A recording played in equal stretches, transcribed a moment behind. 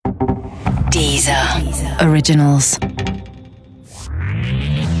Deezer Originals.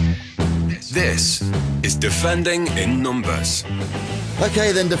 This is Defending in Numbers.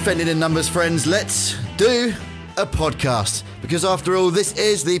 Okay then, Defending in Numbers friends, let's do a podcast. Because after all, this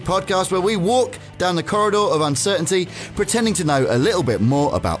is the podcast where we walk down the corridor of uncertainty, pretending to know a little bit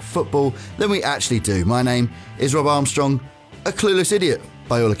more about football than we actually do. My name is Rob Armstrong, a clueless idiot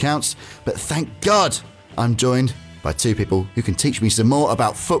by all accounts, but thank God I'm joined by two people who can teach me some more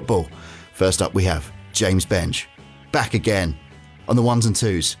about football. First up we have James Benge, back again on the ones and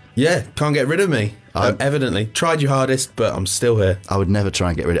twos. Yeah, can't get rid of me. Evidently. Tried your hardest, but I'm still here. I would never try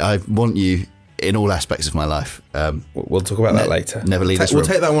and get rid of it. I want you in all aspects of my life. We'll talk about that later. Never leave this room. We'll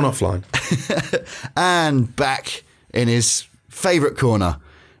take that one offline. And back in his favourite corner,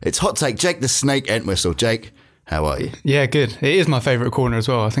 it's Hot Take Jake the Snake Entwistle. Jake, how are you? Yeah, good. It is my favourite corner as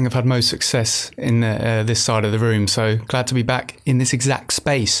well. I think I've had most success in this side of the room, so glad to be back in this exact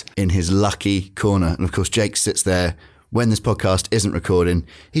space. In his lucky corner. And of course, Jake sits there when this podcast isn't recording.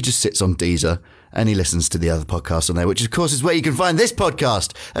 He just sits on Deezer and he listens to the other podcasts on there, which of course is where you can find this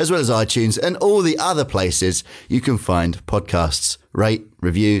podcast, as well as iTunes and all the other places you can find podcasts. Rate,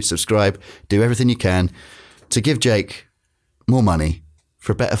 review, subscribe, do everything you can to give Jake more money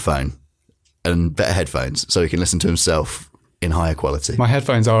for a better phone and better headphones so he can listen to himself in higher quality. My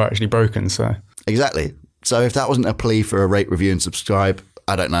headphones are actually broken, so... Exactly. So if that wasn't a plea for a rate, review and subscribe,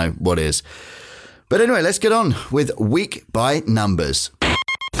 I don't know what is. But anyway, let's get on with Week by Numbers.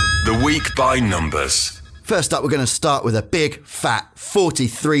 The Week by Numbers. First up, we're going to start with a big, fat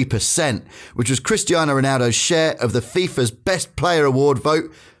 43%, which was Cristiano Ronaldo's share of the FIFA's Best Player Award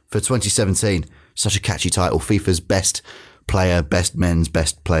vote for 2017. Such a catchy title, FIFA's Best Player, Best Men's,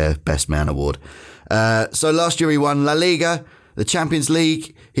 Best Player, Best Man Award. So last year he won La Liga, the Champions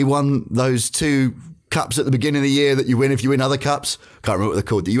League. He won those two cups at the beginning of the year that you win if you win other cups. Can't remember what they're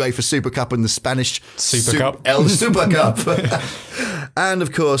called. The UEFA Super Cup and the Spanish Super Cup. El Super Cup. And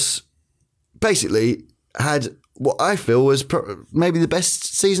of course, basically had what I feel was maybe the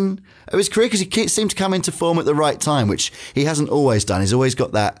best season of his career, because he seemed to come into form at the right time, which he hasn't always done. He's always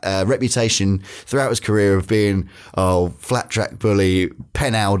got that reputation throughout his career of being flat track bully,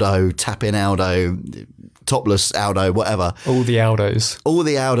 pen Aldo, tap in Aldo, topless Aldo, whatever. All the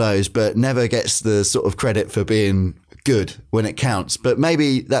Aldos, but never gets the sort of credit for being good when it counts. But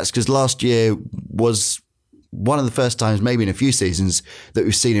maybe that's because last year was one of the first times, maybe in a few seasons, that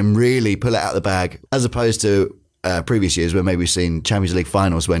we've seen him really pull it out of the bag, as opposed to previous years where maybe we've seen Champions League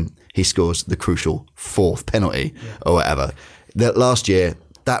finals when he scores the crucial fourth penalty or whatever. That last year,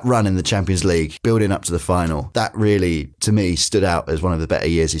 that run in the Champions League, building up to the final, that really, to me, stood out as one of the better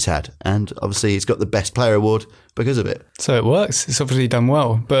years he's had. And obviously he's got the Best Player Award because of it. So it works. It's obviously done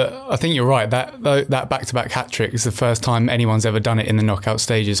well. But I think you're right. That back-to-back hat-trick is the first time anyone's ever done it in the knockout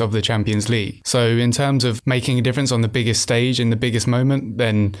stages of the Champions League. So in terms of making a difference on the biggest stage in the biggest moment,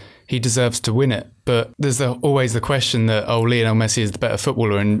 then he deserves to win it. But there's always the question that, Lionel Messi is the better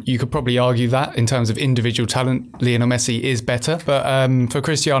footballer. And you could probably argue that in terms of individual talent, Lionel Messi is better. But for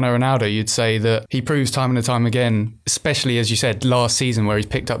Cristiano Ronaldo, you'd say that he proves time and time again, especially as you said, last season where he's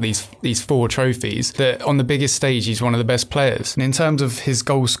picked up these 4 trophies, that on the biggest stage, he's one of the best players. And in terms of his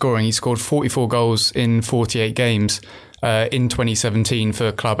goal scoring, he scored 44 goals in 48 games. In 2017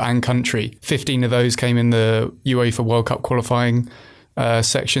 for club and country. 15 of those came in the UEFA World Cup qualifying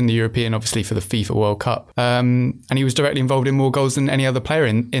section, the European obviously for the FIFA World Cup. And he was directly involved in more goals than any other player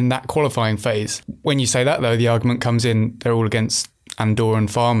in that qualifying phase. When you say that though, the argument comes in, they're all against Andorran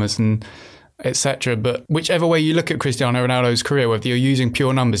farmers and etc. But whichever way you look at Cristiano Ronaldo's career, whether you're using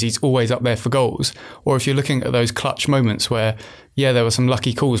pure numbers, he's always up there for goals, or if you're looking at those clutch moments where, yeah, there were some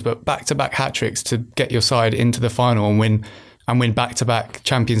lucky calls, but back-to-back hat-tricks to get your side into the final and win back-to-back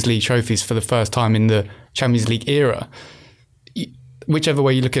Champions League trophies for the first time in the Champions League era. Whichever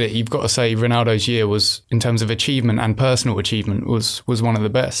way you look at it, you've got to say Ronaldo's year was, in terms of achievement and personal achievement, was one of the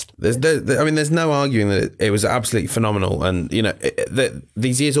best. There's no arguing that it was absolutely phenomenal. And,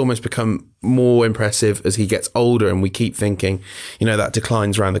 these years almost become more impressive as he gets older, and we keep thinking, that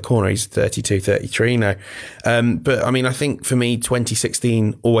decline's around the corner. He's 32, 33 now. But, I think for me,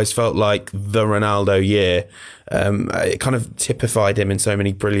 2016 always felt like the Ronaldo year. It kind of typified him in so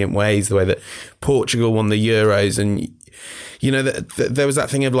many brilliant ways, the way that Portugal won the Euros and... there was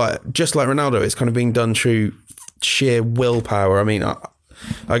that thing of just like Ronaldo, it's kind of being done through sheer willpower.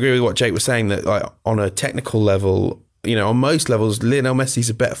 I agree with what Jake was saying, that on a technical level, on most levels, Lionel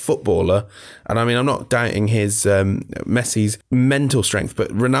Messi's a better footballer. And I'm not doubting Messi's mental strength, but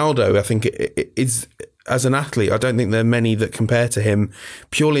Ronaldo, I think, is as an athlete, I don't think there are many that compare to him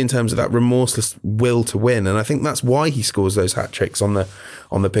purely in terms of that remorseless will to win. And I think that's why he scores those hat-tricks on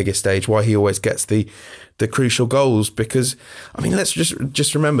the biggest stage, why he always gets the crucial goals. Because, I mean, let's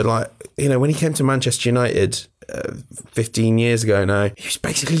just remember, like, you know, when he came to Manchester United 15 years ago now, he was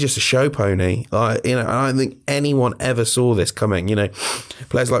basically just a show pony. Like, you know, I don't think anyone ever saw this coming. You know,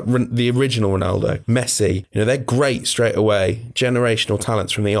 players like the original Ronaldo, Messi, you know, they're great straight away, generational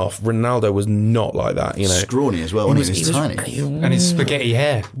talents from the off. Ronaldo was not like that, you know. Scrawny as well, when he was tiny. And his spaghetti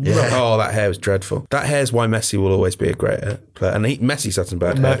hair. Yeah. Oh, that hair was dreadful. That hair's why Messi will always be a great player. And Messi's had some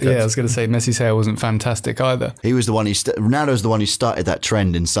bad haircuts. Yeah, I was going to say Messi's hair wasn't fantastic either. He was the one Ronaldo's the one who started that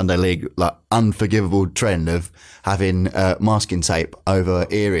trend in Sunday League, like unforgivable trend of having masking tape over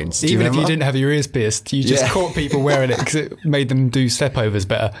earrings. Even if you didn't have your ears pierced, you just caught people wearing it because it made them do stepovers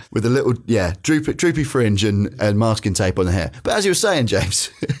better. With a little, droopy fringe and masking tape on the hair. But as you were saying,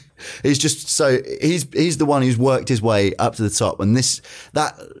 James, he's the one who's worked his way up to the top. And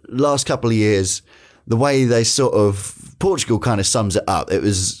that last couple of years, the way they Portugal kind of sums it up. It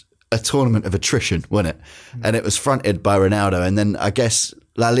was a tournament of attrition, wasn't it? And it was fronted by Ronaldo. And then I guess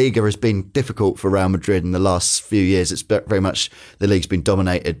La Liga has been difficult for Real Madrid in the last few years. It's very much, the league's been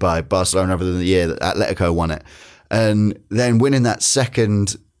dominated by Barcelona other than the year that Atletico won it. And then winning that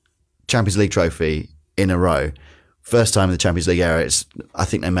second Champions League trophy in a row, first time in the Champions League era, I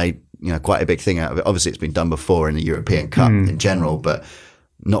think they made, you know, quite a big thing out of it. Obviously, it's been done before in the European Cup in general, but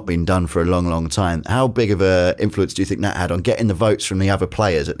not been done for a long, long time. How big of an influence do you think that had on getting the votes from the other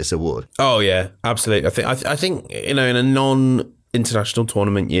players at this award? Oh yeah, absolutely. I think you know, in a non-international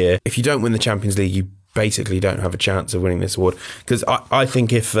tournament year, if you don't win the Champions League, you basically don't have a chance of winning this award. Because I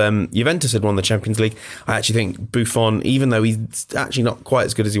think if Juventus had won the Champions League, I actually think Buffon, even though he's actually not quite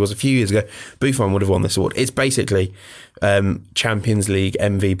as good as he was a few years ago, Buffon would have won this award. It's basically Champions League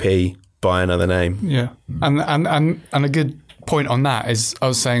MVP by another name. Yeah, and a good point on that is, I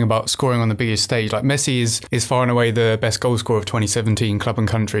was saying about scoring on the biggest stage, like Messi is far and away the best goal scorer of 2017 club and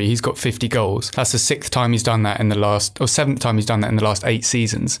country. He's got 50 goals. That's the seventh time he's done that in the last 8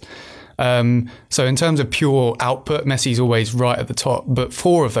 seasons. So in terms of pure output, Messi's always right at the top, but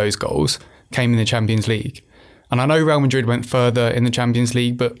 4 of those goals came in the Champions League. And I know Real Madrid went further in the Champions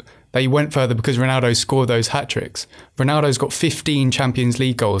League, but they went further because Ronaldo scored those hat-tricks. Ronaldo's got 15 Champions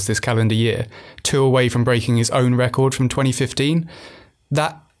League goals this calendar year, 2 away from breaking his own record from 2015.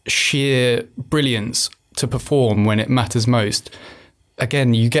 That sheer brilliance to perform when it matters most.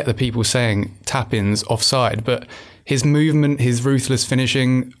 Again, you get the people saying tap-ins offside, but his movement, his ruthless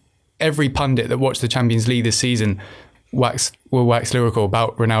finishing, every pundit that watched the Champions League this season will wax lyrical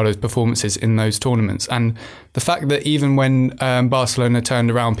about Ronaldo's performances in those tournaments. And the fact that even when Barcelona turned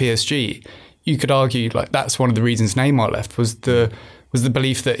around PSG, you could argue like that's one of the reasons Neymar left was the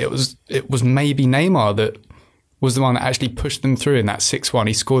belief that it was maybe Neymar that was the one that actually pushed them through in that 6-1.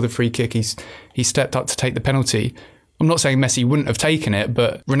 He scored the free kick. He stepped up to take the penalty. I'm not saying Messi wouldn't have taken it,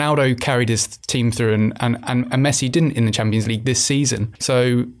 but Ronaldo carried his team through and Messi didn't in the Champions League this season.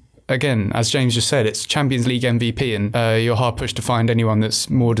 So again, as James just said, it's Champions League MVP, and you're hard pushed to find anyone that's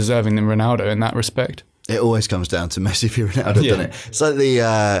more deserving than Ronaldo in that respect. It always comes down to Messi v Ronaldo, doesn't it? So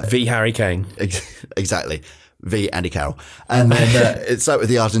the v Harry Kane, exactly, v Andy Carroll, and then it's like with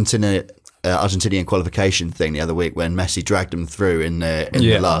the Argentinian qualification thing the other week when Messi dragged them through in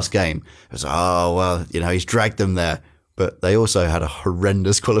the last game. It was he's dragged them there. But they also had a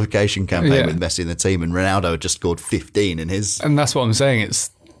horrendous qualification campaign with Messi in the team, and Ronaldo had just scored 15 in his. And that's what I'm saying. It's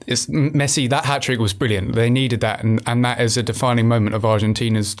Messi, that hat-trick was brilliant. They needed that, and that is a defining moment of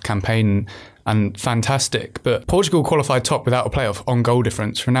Argentina's campaign and fantastic. But Portugal qualified top without a playoff on goal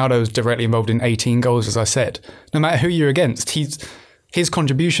difference. Ronaldo was directly involved in 18 goals, as I said. No matter who you're against, his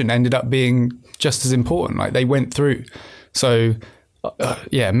contribution ended up being just as important. Like, they went through. So,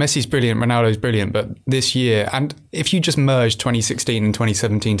 Messi's brilliant, Ronaldo's brilliant, but this year, and if you just merge 2016 and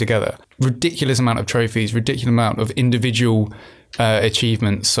 2017 together, ridiculous amount of trophies, ridiculous amount of individual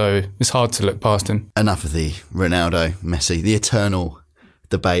achievements, so it's hard to look past him. Enough of the Ronaldo, Messi, the eternal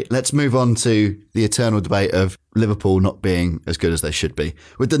debate. Let's move on to the eternal debate of Liverpool not being as good as they should be.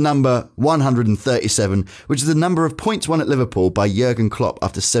 With the number 137, which is the number of points won at Liverpool by Jurgen Klopp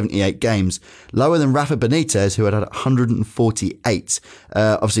after 78 games, lower than Rafa Benitez, who had 148.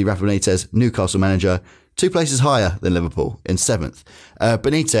 Obviously, Rafa Benitez, Newcastle manager, 2 places higher than Liverpool in 7th.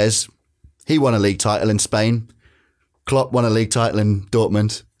 Benitez, he won a league title in Spain. Klopp won a league title in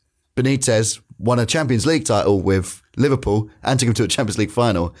Dortmund. Benitez won a Champions League title with Liverpool and took him to a Champions League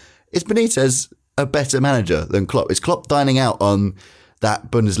final. Is Benitez a better manager than Klopp? Is Klopp dining out on that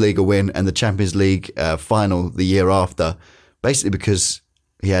Bundesliga win and the Champions League final the year after, basically because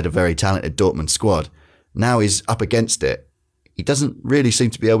he had a very talented Dortmund squad? now he's up against it. He doesn't really seem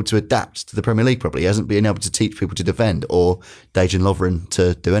to be able to adapt to the Premier League properly. He hasn't been able to teach people to defend or Dejan Lovren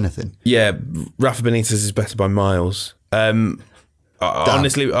to do anything. Yeah, Rafa Benitez is better by miles.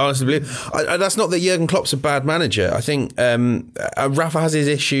 Honestly, that's not that Jurgen Klopp's a bad manager. I think Rafa has his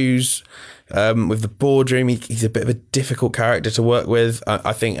issues with the boardroom. He's a bit of a difficult character to work with.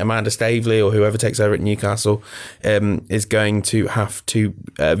 I think Amanda Staveley or whoever takes over at Newcastle is going to have to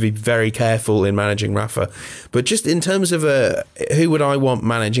be very careful in managing Rafa. But just in terms of who would I want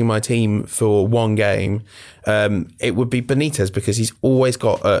managing my team for one game, it would be Benitez, because he's always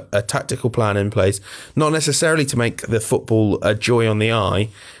got a tactical plan in place, not necessarily to make the football a joy on the eye.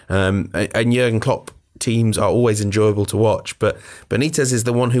 And Jurgen Klopp teams are always enjoyable to watch, but Benitez is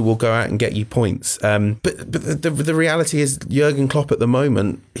the one who will go out and get you points. But the reality is Jurgen Klopp at the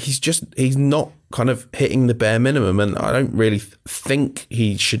moment, he's not kind of hitting the bare minimum, and I don't really think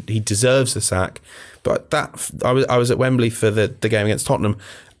he deserves the sack. But I was at Wembley for the game against Tottenham,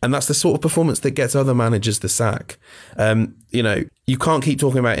 and that's the sort of performance that gets other managers the sack. You can't keep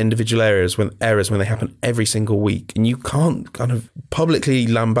talking about individual errors when they happen every single week, and you can't kind of publicly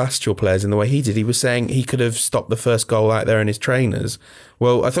lambast your players in the way he did. He was saying he could have stopped the first goal out there in his trainers.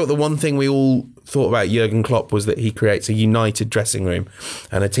 Well, I thought the one thing we all thought about Jurgen Klopp was that he creates a united dressing room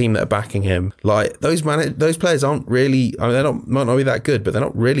and a team that are backing him. Like those players aren't really. I mean, might not be that good, but they're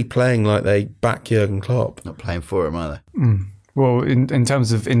not really playing like they back Jurgen Klopp. Not playing for him, are they? Well, in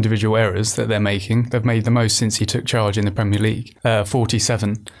terms of individual errors that they're making, they've made the most since he took charge in the Premier League,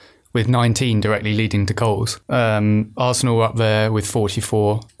 47, with 19 directly leading to goals. Arsenal up there with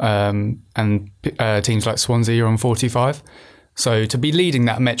 44, and teams like Swansea are on 45. So to be leading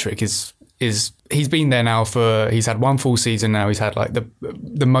that metric is he's been there now he's had one full season now. He's had like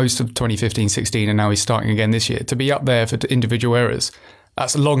the most of 2015-16, and now he's starting again this year. To be up there for individual errors,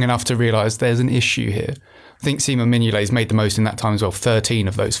 that's long enough to realise there's an issue here. I think Simon Mignolet's made the most in that time as well, 13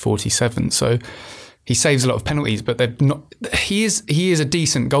 of those 47. So he saves a lot of penalties, but they're not. He is a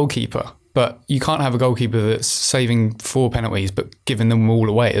decent goalkeeper, but you can't have a goalkeeper that's saving 4 penalties but giving them all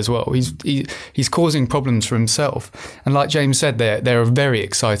away as well. He's causing problems for himself. And like James said, they're a very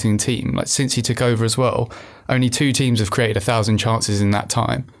exciting team. Like since he took over as well, only 2 teams have created 1,000 chances in that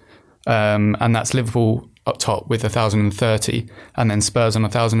time, and that's Liverpool up top with 1,030, and then Spurs on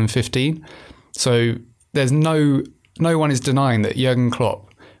 1,015. So there's no one is denying that Jurgen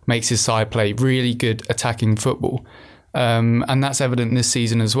Klopp makes his side play really good attacking football, and that's evident this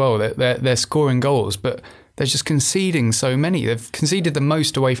season as well. They're scoring goals, but they're just conceding so many. They've conceded the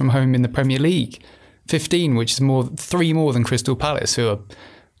most away from home in the Premier League, 15, which is 3 more than Crystal Palace, who are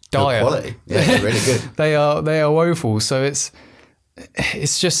dire. Quality, yeah, they're really good. They are woeful. So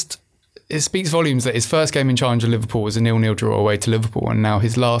it's just. It speaks volumes that his first game in charge of Liverpool was a 0-0 draw away to Liverpool, and now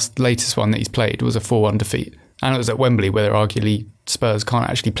his latest one that he's played was a 4-1 defeat. And it was at Wembley, where arguably Spurs can't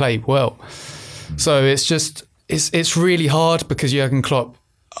actually play well. So it's really hard, because Jurgen Klopp,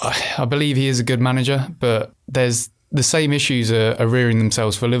 I believe he is a good manager, but there's the same issues are rearing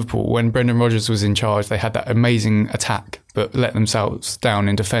themselves for Liverpool. When Brendan Rodgers was in charge, they had that amazing attack, but let themselves down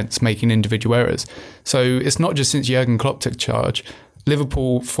in defence, making individual errors. So it's not just since Jurgen Klopp took charge.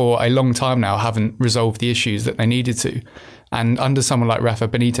 Liverpool for a long time now haven't resolved the issues that they needed to. And under someone like Rafa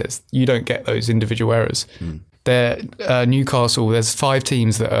Benitez, you don't get those individual errors. Newcastle, there's 5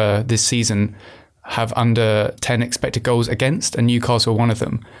 teams that this season have under 10 expected goals against, and Newcastle one of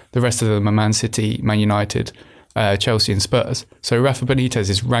them. The rest of them are Man City, Man United, Chelsea and Spurs. So Rafa Benitez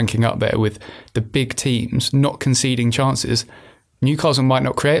is ranking up there with the big teams, not conceding chances. Newcastle might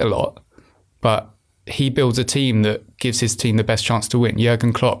not create a lot, but he builds a team that gives his team the best chance to win.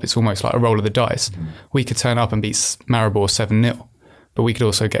 Jurgen Klopp, it's almost like a roll of the dice. We could turn up and beat Maribor 7-0, but we could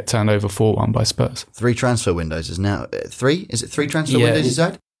also get turned over 4-1 by Spurs. 3 transfer windows is now 3? Is it 3 transfer windows you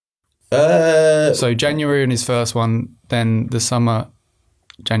said? So January in his first one, then the summer,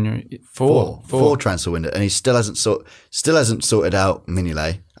 January 4 transfer window, and he still hasn't sorted out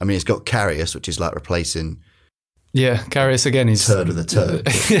Mignolet. I mean, he's got Karius, which is like replacing. Yeah, Karius again. He's turd with a turd.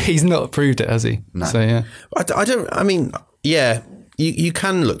 He's not proved it, has he? No. So yeah, I don't. I mean, yeah, you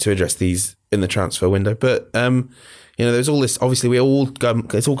can look to address these in the transfer window, but there's all this. Obviously, it all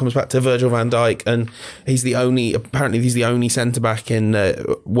comes back to Virgil van Dijk, and he's the only centre back in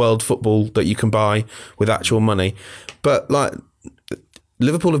world football that you can buy with actual money. But like,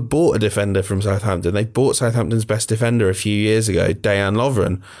 Liverpool have bought a defender from Southampton. They bought Southampton's best defender a few years ago, Dejan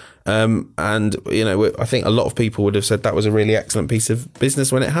Lovren. And I think a lot of people would have said that was a really excellent piece of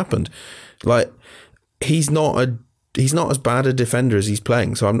business when it happened. Like, he's not he's not as bad a defender as he's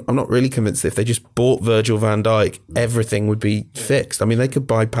playing. So I'm not really convinced that if they just bought Virgil van Dijk, everything would be fixed. I mean, they could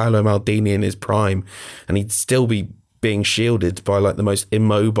buy Paolo Maldini in his prime and he'd still be being shielded by like the most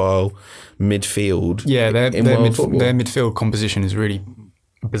immobile midfield. Yeah, their football. midfield composition is really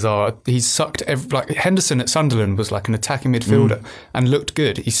bizarre. He's sucked like Henderson at Sunderland was like an attacking midfielder and looked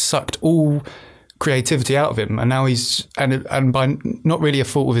good. He sucked all creativity out of him, and now he's and by not really a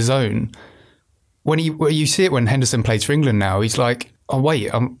fault of his own. When you see it when Henderson plays for England now, he's like, oh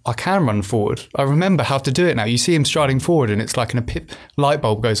wait, I can run forward. I remember how to do it now. You see him striding forward, and it's like light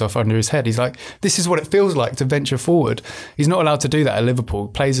bulb goes off under his head. He's like, this is what it feels like to venture forward. He's not allowed to do that at Liverpool.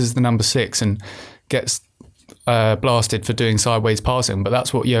 Plays as the number 6 and gets blasted for doing sideways passing, but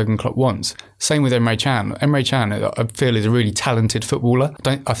that's what Jurgen Klopp wants. Same with Emre Can. Emre Can, I feel, is a really talented footballer.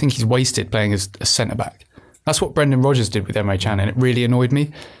 I think he's wasted playing as a centre-back. That's what Brendan Rodgers did with Emre Can, and it really annoyed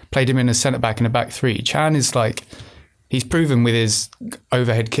me. Played him in as centre-back in a back 3. Can is like, he's proven with his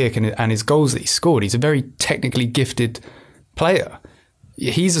overhead kick and his goals that he scored, he's a very technically gifted player.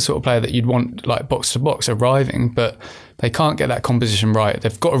 He's the sort of player that you'd want like box to box arriving, but they can't get that composition right.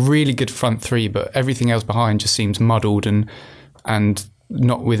 They've got a really good front 3, but everything else behind just seems muddled and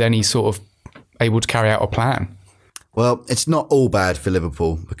not with any sort of able to carry out a plan. Well, it's not all bad for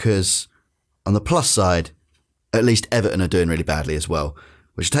Liverpool, because on the plus side, at least Everton are doing really badly as well,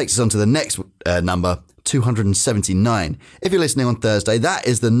 which takes us on to the next number, 279. If you're listening on Thursday, that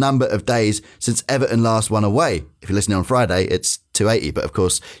is the number of days since Everton last won away. If you're listening on Friday, it's 280. But of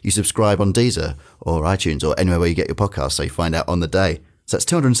course, you subscribe on Deezer or iTunes or anywhere where you get your podcasts, so you find out on the day. So that's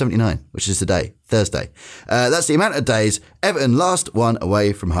 279, which is today, Thursday. That's the amount of days Everton last won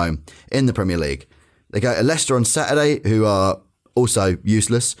away from home in the Premier League. They go to Leicester on Saturday, who are also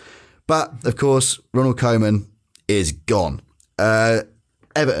useless. But of course, Ronald Koeman is gone.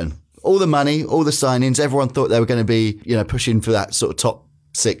 Everton, all the money, all the signings, everyone thought they were going to be, pushing for that sort of top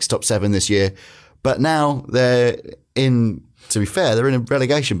 6, top 7 this year. But now they're in, to be fair, they're in a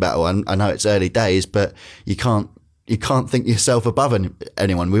relegation battle. And I know it's early days, but you can't think yourself above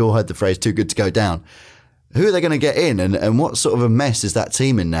anyone. We all heard the phrase too good to go down. Who are they going to get in? And what sort of a mess is that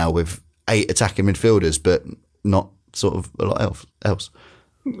team in now with 8 attacking midfielders, but not sort of a lot else?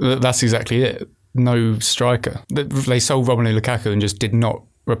 That's exactly it. No striker. They sold Romelu Lukaku and just did not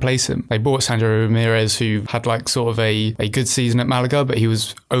replace him. They bought Sandro Ramirez, who had like sort of a good season at Malaga, but he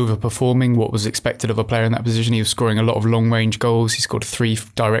was overperforming what was expected of a player in that position. He was scoring a lot of long-range goals. He scored 3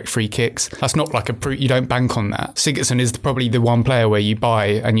 direct free kicks. That's not like you don't bank on that. Sigurdsson is probably the one player where you buy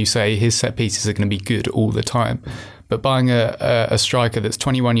and you say his set pieces are going to be good all the time. But buying a striker that's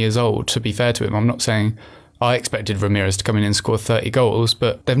 21 years old, to be fair to him, I'm not saying I expected Ramirez to come in and score 30 goals,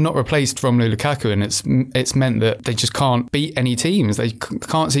 but they've not replaced Romelu Lukaku, and it's meant that they just can't beat any teams. They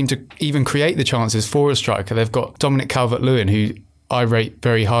can't seem to even create the chances for a striker. They've got Dominic Calvert-Lewin, who I rate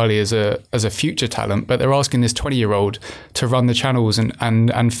very highly as a future talent, but they're asking this 20-year-old to run the channels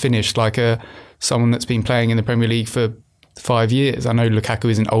and finish like someone that's been playing in the Premier League for 5 years. I know Lukaku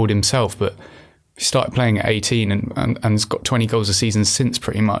isn't old himself, but he started playing at 18 and has got 20 goals a season since,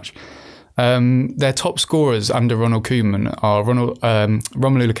 pretty much. Their top scorers under Ronald Koeman are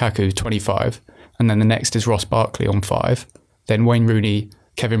Romelu Lukaku, 25, and then the next is Ross Barkley on 5, then Wayne Rooney,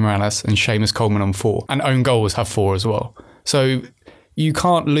 Kevin Morales and Seamus Coleman on 4, and own goals have 4 as well. So you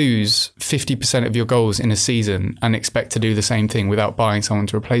can't lose 50% of your goals in a season and expect to do the same thing without buying someone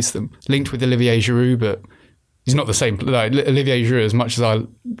to replace them. Linked with Olivier Giroud, but he's not the same. Like, Olivier Giroud, as much as I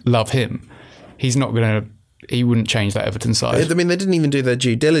love him, he wouldn't change that Everton side. I mean, they didn't even do their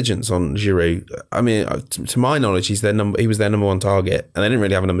due diligence on Giroud. I mean, to my knowledge, he was their number 1 target, and they didn't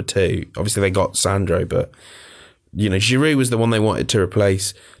really have a number 2. Obviously, they got Sandro, but Giroud was the one they wanted to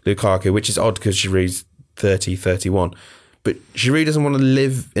replace Lukaku, which is odd because Giroud's 30, 31. But Giroud doesn't want to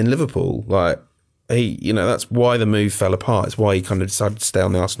live in Liverpool. Like, that's why the move fell apart. It's why he kind of decided to stay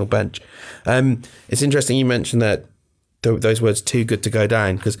on the Arsenal bench. It's interesting you mentioned that those words, too good to go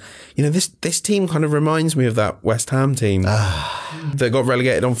down, because this team kind of reminds me of that West Ham team that got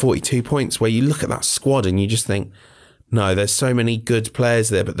relegated on 42 points, where you look at that squad and you just think, no, there's so many good players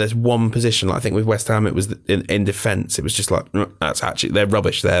there, but there's one position. Like, I think with West Ham it was in defence, it was just like, that's actually, they're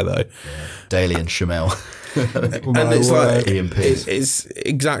rubbish there though. Yeah. Daly and Shamel. And it's like it's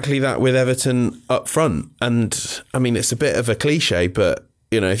exactly that with Everton up front. And I mean, it's a bit of a cliche, but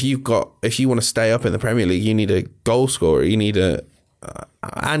if you want to stay up in the Premier League, you need a goal scorer. You need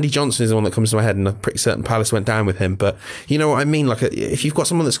Andy Johnson is the one that comes to my head, and I'm pretty certain Palace went down with him. But you know what I mean? Like, if you've got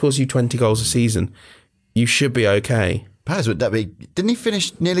someone that scores you 20 goals a season, you should be okay. Palace, would that be? Didn't he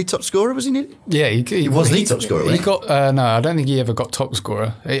finish nearly top scorer? Was he nearly? Yeah, he was the top scorer. He got no, I don't think he ever got top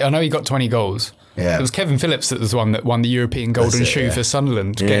scorer. I know he got 20 goals. Yeah. It was Kevin Phillips that was the one that won the European Golden Shoe for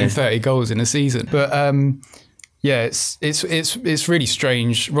Sunderland, getting 30 goals in a season. But it's really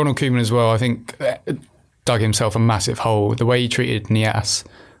strange. Ronald Koeman as well, I think, dug himself a massive hole. The way he treated Nias,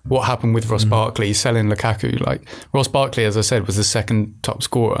 what happened with Ross Barkley, selling Lukaku. Like, Ross Barkley, as I said, was the second top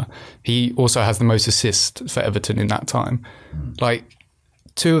scorer. He also has the most assists for Everton in that time. Like,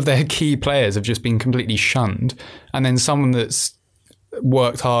 two of their key players have just been completely shunned. And then someone that's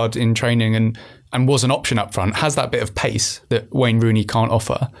worked hard in training and was an option up front, has that bit of pace that Wayne Rooney can't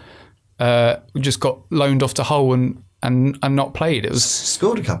offer, just got loaned off to Hull and not played. It was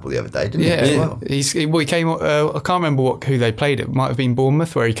scored a couple the other day, didn't he? yeah. As well? He came. I can't remember who they played. It might have been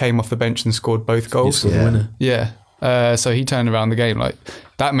Bournemouth, where he came off the bench and scored both goals. The winner. Yeah. So he turned around the game. Like,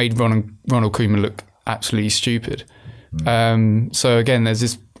 that made Ronald Koeman look absolutely stupid. So again, there's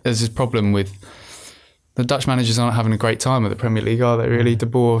this problem with the Dutch managers aren't having a great time at the Premier League, are they? Really, De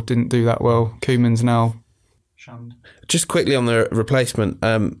Boer didn't do that well. Koeman's now shunned. Just quickly on the replacement,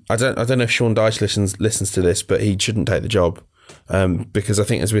 I don't know if Sean Dyche listens to this, but he shouldn't take the job because I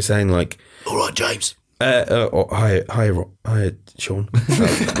think, as we're saying, like, All right, James. Hi, Sean.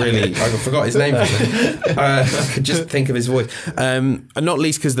 Really, I forgot his name. I could just think of his voice. And not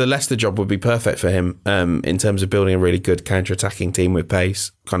least because the Leicester job would be perfect for him in terms of building a really good counter-attacking team with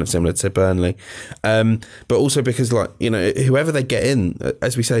pace, kind of similar to Burnley. But also because, like, you know, whoever they get in,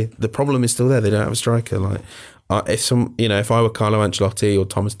 as we say, the problem is still there. They don't have a striker. Like, if I were Carlo Ancelotti or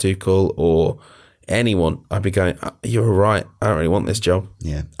Thomas Tuchel or anyone, I'd be going, you're right, I don't really want this job.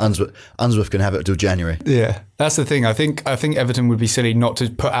 Yeah, Unsworth can have it till January. Yeah, that's the thing. I think Everton would be silly not to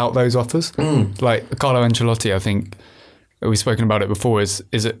put out those offers. Like Carlo Ancelotti, I think we've spoken about it before, is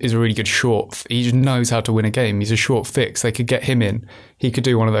a really good short. He just knows how to win a game. He's a short fix. They could get him in. He could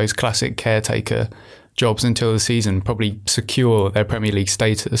do one of those classic caretaker jobs until the season, probably secure their Premier League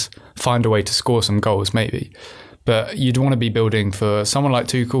status, find a way to score some goals maybe. But you'd want to be building for someone like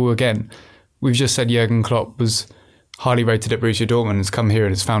Tuchel again. We've just said Jurgen Klopp was highly rated at Borussia Dortmund, has come here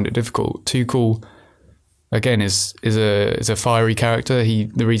and has found it difficult. Tuchel, again, is a fiery character.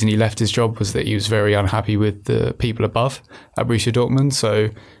 The reason he left his job was that he was very unhappy with the people above at Borussia Dortmund. So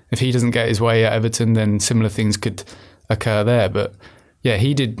if he doesn't get his way at Everton, then similar things could occur there. But yeah,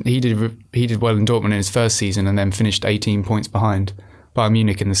 he did well in Dortmund in his first season and then finished 18 points behind Bayern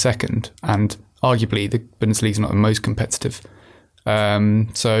Munich in the second. And arguably, the Bundesliga is not the most competitive.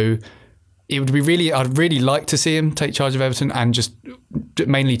 So it would be I'd really like to see him take charge of Everton and just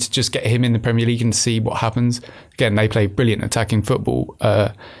mainly to just get him in the Premier League and see what happens. Again, they play brilliant attacking football,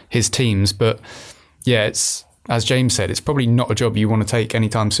 his teams. But yeah, it's, as James said, it's probably not a job you want to take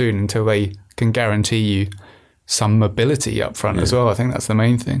anytime soon until they can guarantee you some mobility up front as well. I think that's the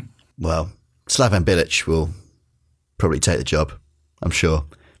main thing. Well, Slaven Bilic will probably take the job, I'm sure.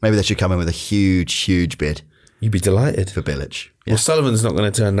 Maybe they should come in with a huge, huge bid. You'd be delighted. For Bilic. Well, Sullivan's not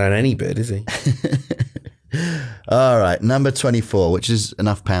going to turn down any bid, is he? All right, number 24, which is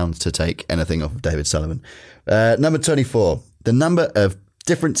enough pounds to take anything off of David Sullivan. Number 24, the number of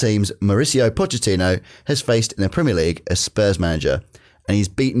different teams Mauricio Pochettino has faced in the Premier League as Spurs manager. And he's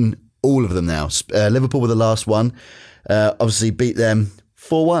beaten all of them now. Liverpool were the last one. Obviously beat them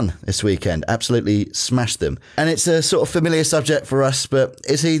 4-1 this weekend. Absolutely smashed them. And it's a sort of familiar subject for us, but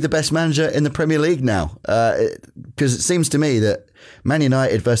is he the best manager in the Premier League now? Because it seems to me that Man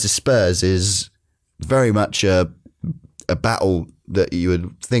United versus Spurs is very much a battle that you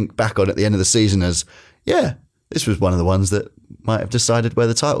would think back on at the end of the season as, yeah, this was one of the ones that might have decided where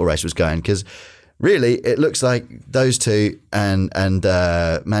the title race was going. Because really, it looks like those two and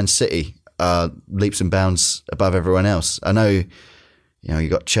Man City are leaps and bounds above everyone else. I know, you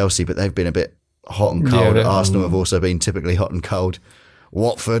got Chelsea, but they've been a bit hot and cold. Yeah, Arsenal have also been typically hot and cold.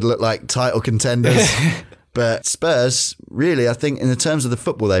 Watford look like title contenders. But Spurs, really, I think in the terms of the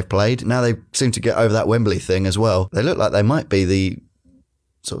football they've played, now they seem to get over that Wembley thing as well. They look like they might be the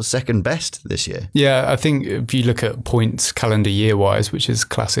sort of second best this year. Yeah, I think if you look at points calendar year-wise, which is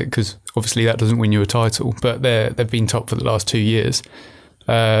classic, because obviously that doesn't win you a title, but they've been top for the last 2 years.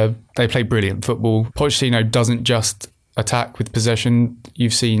 They play brilliant football. Pochettino doesn't just attack with possession.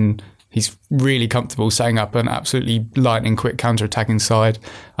 You've seen he's really comfortable setting up an absolutely lightning quick counter-attacking side,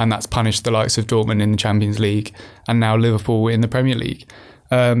 and that's punished the likes of Dortmund in the Champions League and now Liverpool in the Premier League.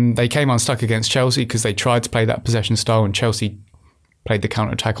 They came unstuck against Chelsea because they tried to play that possession style and Chelsea played the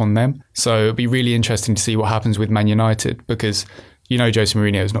counter-attack on them. So it'll be really interesting to see what happens with Man United, because Jose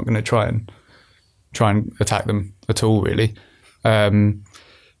Mourinho is not going to try and attack them at all, really.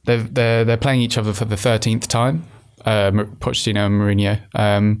 They're playing each other for the 13th time, Pochettino and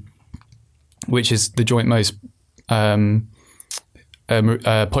Mourinho, which is the joint most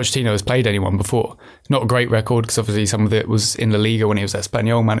Pochettino has played anyone before. Not a great record because obviously some of it was in La Liga when he was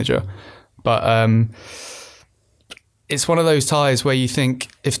Espanyol manager. But it's one of those ties where you think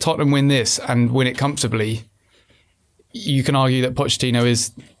if Tottenham win this and win it comfortably, you can argue that Pochettino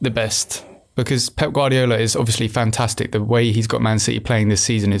is the best, because Pep Guardiola is obviously fantastic. The way he's got Man City playing this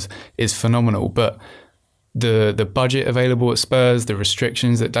season is phenomenal. But the budget available at Spurs, the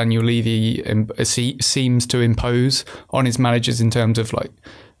restrictions that Daniel Levy seems to impose on his managers in terms of like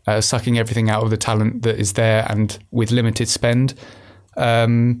sucking everything out of the talent that is there and with limited spend,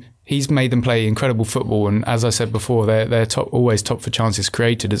 he's made them play incredible football. And as I said before, they're always top for chances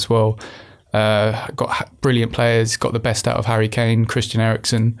created as well. Got brilliant players, got the best out of Harry Kane. Christian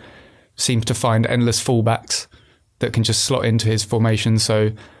Eriksen seems to find endless fullbacks that can just slot into his formation.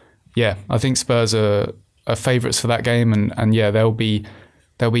 So yeah, I think Spurs are favourites for that game, and yeah, they'll be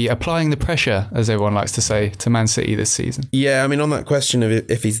applying the pressure, as everyone likes to say, to Man City this season. Yeah, I mean, on that question of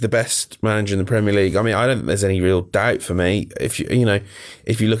if he's the best manager in the Premier League, I mean, I don't think there's any real doubt for me. If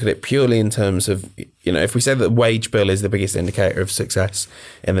you look at it purely in terms of, if we say that the wage bill is the biggest indicator of success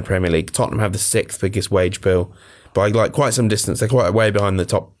in the Premier League, Tottenham have the 6th biggest wage bill by like quite some distance. They're quite way behind the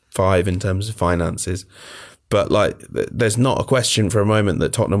top 5 in terms of finances. But like, there's not a question for a moment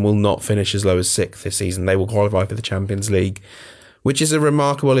that Tottenham will not finish as low as 6th this season. They will qualify for the Champions League, which is a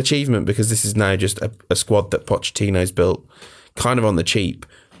remarkable achievement because this is now just a squad that Pochettino's built kind of on the cheap.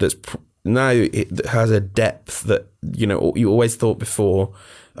 That's now it has a depth that, you always thought before,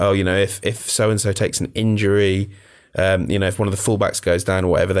 if so-and-so takes an injury, if one of the fullbacks goes down or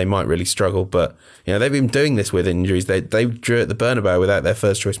whatever, they might really struggle. But, they've been doing this with injuries. They drew at the Bernabeu without their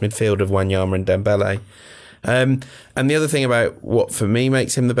first choice midfield of Wanyama and Dembele. And the other thing about what for me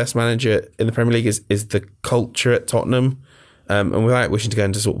makes him the best manager in the Premier League is the culture at Tottenham. And without wishing to go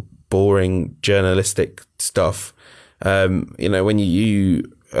into sort of boring journalistic stuff, when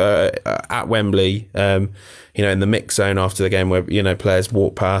you at Wembley, in the mix zone after the game where, players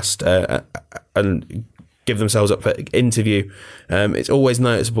walk past and give themselves up for interview, it's always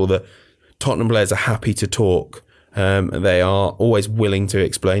noticeable that Tottenham players are happy to talk. They are always willing to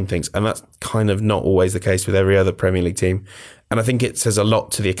explain things, and that's kind of not always the case with every other Premier League team. And I think it says a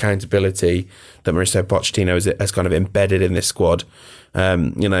lot to the accountability that Mauricio Pochettino has kind of embedded in this squad.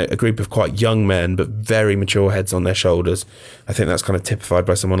 A group of quite young men, but very mature heads on their shoulders. I think that's kind of typified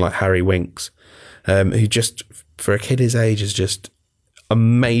by someone like Harry Winks, who just, for a kid his age, is just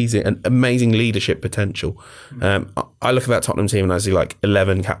amazing leadership potential. I look at that Tottenham team and I see like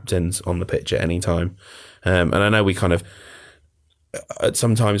 11 captains on the pitch at any time. And I know we kind of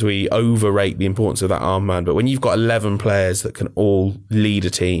sometimes we overrate the importance of that armband, but when you've got 11 players that can all lead a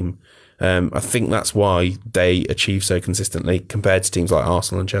team, I think that's why they achieve so consistently compared to teams like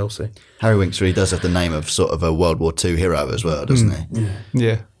Arsenal and Chelsea. Harry Winks really does have the name of sort of a World War II hero as well, doesn't he?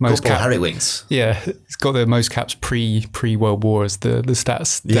 Yeah, most caps. Harry Winks. Yeah, he's got the most caps pre World War as the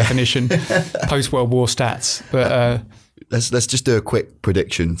stats definition, post World War stats. But let's just do a quick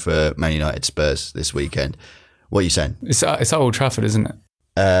prediction for Man United Spurs this weekend. What are you saying? It's at Old Trafford, isn't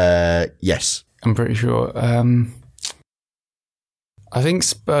it? Yes. I'm pretty sure. I think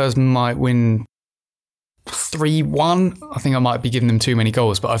Spurs might win 3-1. I think I might be giving them too many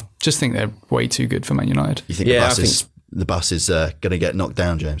goals, but I just think they're way too good for Man United. You think the bus is going to get knocked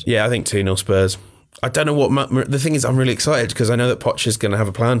down, James? Yeah, I think 2-0 Spurs. I don't know what... The thing is, I'm really excited because I know that Poch is going to have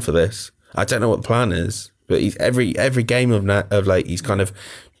a plan for this. I don't know what the plan is, but he's every game of late, he's kind of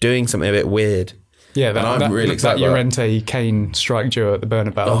doing something a bit weird. Yeah, that really excited. That Llorente-Kane strike duo at the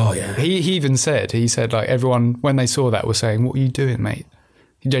Bernabeu. Oh, yeah. He even said, like, everyone, when they saw that, was saying, what are you doing, mate?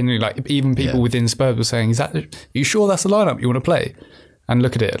 He genuinely, like, even people within Spurs were saying, are you sure that's the lineup you want to play? And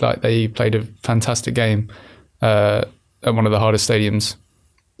look at it, like, they played a fantastic game at one of the hardest stadiums.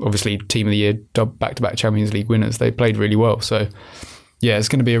 Obviously, Team of the Year, back-to-back Champions League winners. They played really well, so... Yeah, it's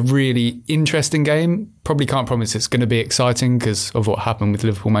going to be a really interesting game. Probably can't promise it's going to be exciting because of what happened with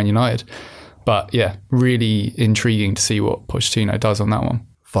Liverpool Man United. But yeah, really intriguing to see what Pochettino does on that one.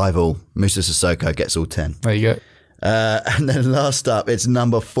 5-5. Moussa Sissoko gets all 10. There you go. And then last up, it's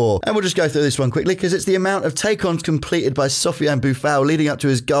number 4. And we'll just go through this one quickly because it's the amount of take-ons completed by Sofiane Boufal leading up to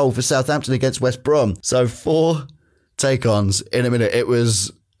his goal for Southampton against West Brom. So 4 take-ons in a minute. It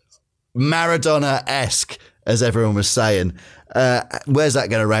was Maradona-esque, as everyone was saying. Where's that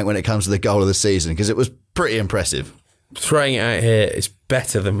going to rank when it comes to the goal of the season? Because it was pretty impressive. Throwing it out here is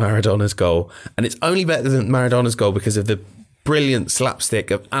better than Maradona's goal. And it's only better than Maradona's goal because of the brilliant slapstick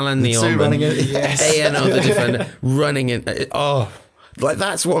of Alain Nyon running it. Yes. ANO, the defender, running in. Like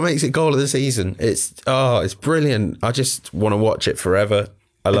that's what makes it goal of the season. It's brilliant. I just want to watch it forever.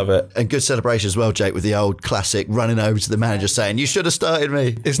 I love it. And good celebration as well, Jake, with the old classic running over to the manager saying, "You should have started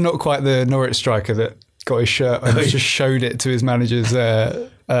me." It's not quite the Norwich striker that got his shirt and just showed it to his manager.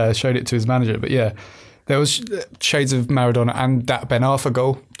 But yeah, there was shades of Maradona and that Ben Arfa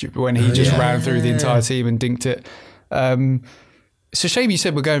goal when he just ran through the entire team and dinked it. It's a shame you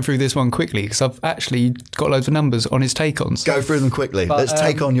said we're going through this one quickly because I've actually got loads of numbers on his take-ons. Go through them quickly. But, let's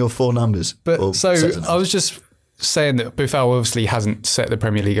take on your 4 numbers. But so I was just saying that Buffal obviously hasn't set the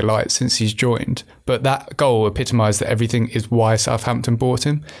Premier League alight since he's joined, but that goal epitomised that everything is why Southampton bought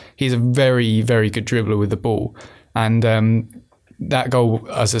him. He's a very, very good dribbler with the ball, and that goal,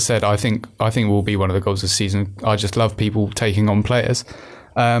 as I said, I think will be one of the goals this season. I just love people taking on players,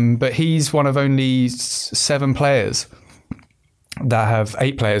 but he's one of only 7 players. That have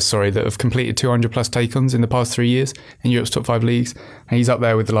 8 players, that have completed 200 plus take-ons in the past 3 years in Europe's top 5 leagues. And he's up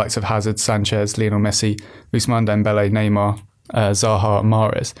there with the likes of Hazard, Sanchez, Lionel Messi, Ousmane Dembele, Neymar, Zaha and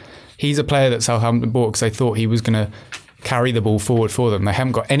Mahrez. He's a player that Southampton bought because they thought he was going to carry the ball forward for them. They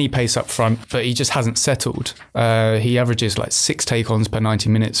haven't got any pace up front, but he just hasn't settled. He averages like 6 take-ons per 90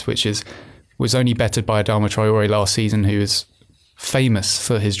 minutes, which was only bettered by Adama Traore last season, who is famous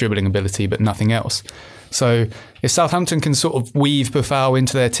for his dribbling ability, but nothing else. So if Southampton can sort of weave Buffal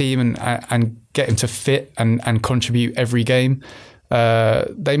into their team and get him to fit and contribute every game,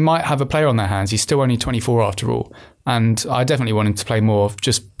 they might have a player on their hands. He's still only 24 after all. And I definitely want him to play more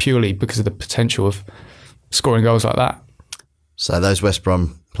just purely because of the potential of scoring goals like that. So those West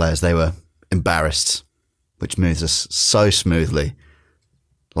Brom players, they were embarrassed, which moves us so smoothly,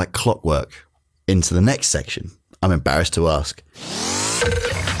 like clockwork, into the next section. I'm embarrassed to ask.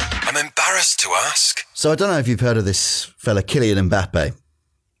 I'm embarrassed to ask. So I don't know if you've heard of this fella, Kylian Mbappe.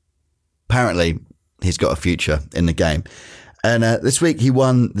 Apparently, he's got a future in the game. And this week he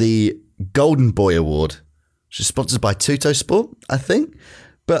won the Golden Boy Award, which is sponsored by Tutto Sport, I think.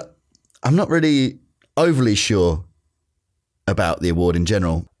 But I'm not really overly sure about the award in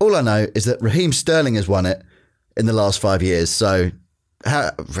general. All I know is that Raheem Sterling has won it in the last 5 years. So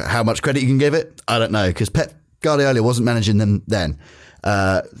how much credit you can give it, I don't know, because Pep Guardiola wasn't managing them then.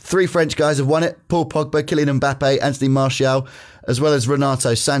 3 French guys have won it: Paul Pogba, Kylian Mbappe, Anthony Martial, as well as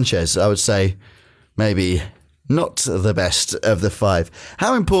Renato Sanchez. I would say maybe not the best of the 5.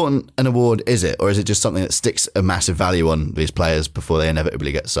 How important an award is it, or is it just something that sticks a massive value on these players before they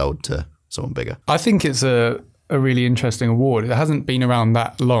inevitably get sold to someone bigger? I think it's a really interesting award. It hasn't been around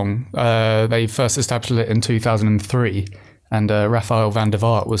that long. They first established it in 2003, and Rafael van der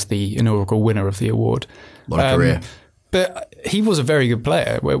Vaart was the inaugural winner of the award. What a career. But he was a very good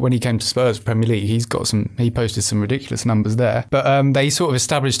player when he came to Spurs Premier League. He posted some ridiculous numbers there. But they sort of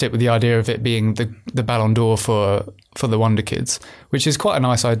established it with the idea of it being the Ballon d'Or for the Wonder Kids, which is quite a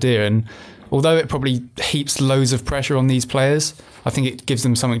nice idea. And although it probably heaps loads of pressure on these players, I think it gives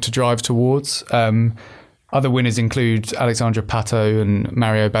them something to drive towards. Other winners include Alexandra Pato and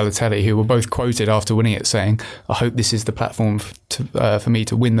Mario Balotelli, who were both quoted after winning it saying, "I hope this is the platform for me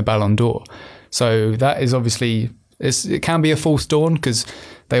to win the Ballon d'Or." So that is obviously... It can be a false dawn because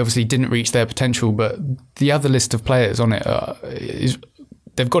they obviously didn't reach their potential, but the other list of players on it,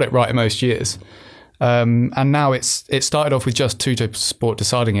 they've got it right in most years. And now it started off with just Tutto Sport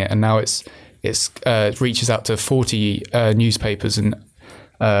deciding it, and now it reaches out to 40 newspapers and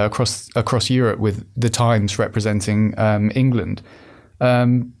across Europe, with the Times representing England.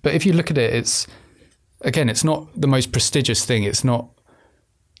 But if you look at it, it's not the most prestigious thing. It's not.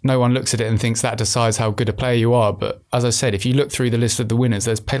 No one looks at it and thinks that decides how good a player you are. But as I said, if you look through the list of the winners,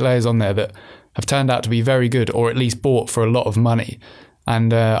 there's players on there that have turned out to be very good, or at least bought for a lot of money.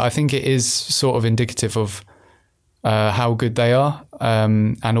 And I think it is sort of indicative of how good they are.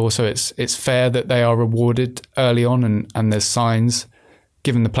 And also it's fair that they are rewarded early on and there's signs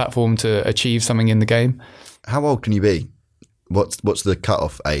given the platform to achieve something in the game. How old can you be? What's the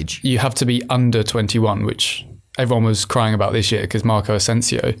cut-off age? You have to be under 21, which... everyone was crying about this year because Marco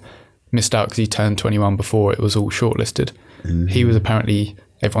Asensio missed out because he turned 21 before it was all shortlisted. Mm-hmm. He was apparently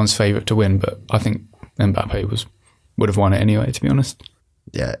everyone's favourite to win, but I think Mbappe would have won it anyway, to be honest.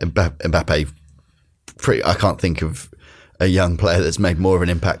 Yeah, Mbappe, I can't think of a young player that's made more of an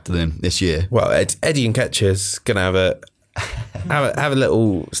impact than him this year. Well, Eddie Nketiah's going to have a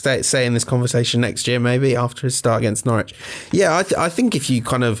little say in this conversation next year, maybe after his start against Norwich. Yeah, I think if you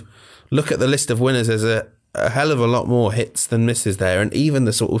kind of look at the list of winners, there's a hell of a lot more hits than misses there, and even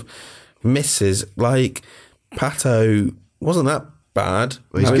the sort of misses, like Pato wasn't that bad.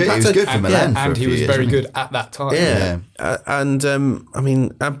 Well, he was good for Milan, and he was very good at that time. Yeah, and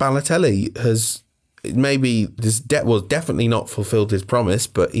Balotelli has maybe this definitely not fulfilled his promise,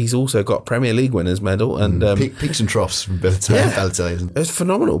 but he's also got Premier League winners medal and peaks and troughs from Balotelli. He's a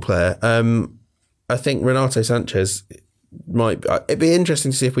phenomenal player. I think Renato Sanchez might. It'd be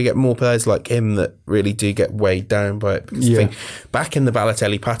interesting to see if we get more players like him that really do get weighed down by it. Because I think back in the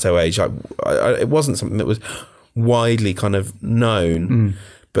Balotelli Pato age, it wasn't something that was widely kind of known.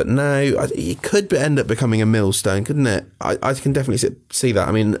 But now it could end up becoming a millstone, couldn't it? I can definitely see that.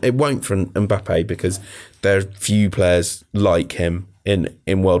 I mean, it won't for Mbappe because there are few players like him in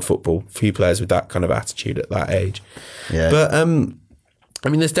world football, few players with that kind of attitude at that age. Yeah. But, I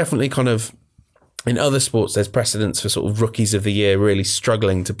mean, there's definitely kind of, in other sports, there's precedents for sort of rookies of the year really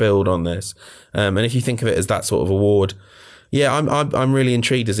struggling to build on this. And if you think of it as that sort of award, yeah, I'm really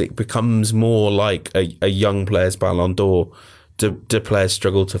intrigued as it becomes more like a young player's Ballon d'Or. Do players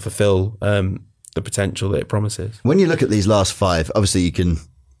struggle to fulfil the potential that it promises? When you look at these last five, obviously you can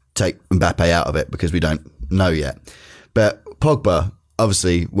take Mbappe out of it because we don't know yet. But Pogba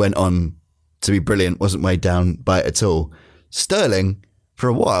obviously went on to be brilliant, wasn't weighed down by it at all. Sterling, for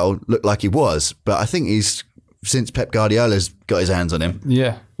a while, looked like he was, but I think since Pep Guardiola's got his hands on him.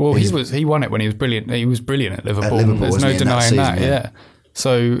 Yeah, well, he won it when he was brilliant. He was brilliant at Liverpool. There's no wasn't he, denying that. season, Yeah,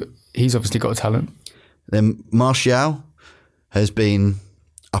 so he's obviously got a talent. Then Martial has been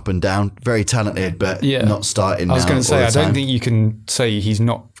up and down, very talented, but not starting now. I was going to say, all the I don't time. think you can say he's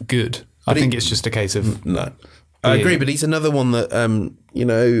not good. I think it's just a case of... No. I agree, but he's another one that,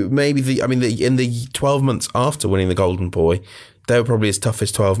 maybe in the 12 months after winning the Golden Boy, they were probably his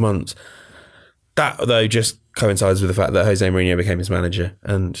toughest 12 months. That, though, just coincides with the fact that Jose Mourinho became his manager,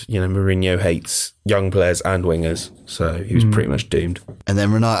 and, Mourinho hates young players and wingers, so he was pretty much doomed. And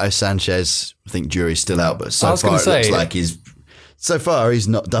then Renato Sanchez, I think jury's still out, but so far it looks like he's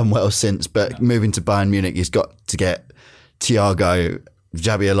not done well since, but moving to Bayern Munich, he's got to get Thiago,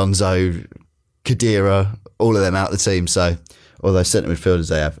 Xabi Alonso, Khedira, all of them out of the team, so all those centre midfielders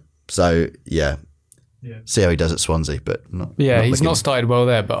they have. So, yeah. See how he does at Swansea, but not. Yeah, he's looking. not started well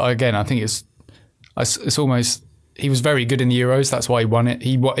there, but again, I think it's almost... He was very good in the Euros, that's why he won it.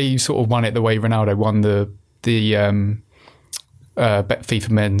 He sort of won it the way Ronaldo won the FIFA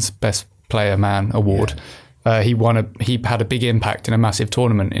Men's Best Player Man award. Yeah. He had a big impact in a massive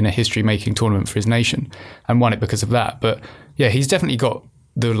tournament, in a history-making tournament for his nation, and won it because of that. But yeah, he's definitely got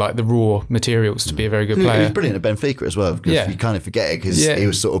the raw materials to be a very good player. He was brilliant at Benfica as well, because you kind of forget it because he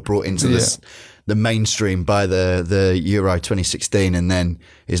was sort of brought into the mainstream by the Euro 2016, and then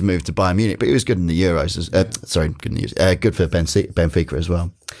his move to Bayern Munich. But he was good in the Euros. Good for Benfica as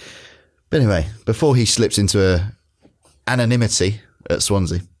well. But anyway, before he slips into anonymity at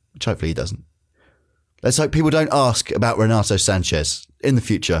Swansea, which hopefully he doesn't, let's hope people don't ask about Renato Sanchez in the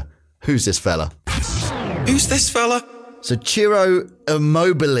future. Who's this fella? Who's this fella? So Ciro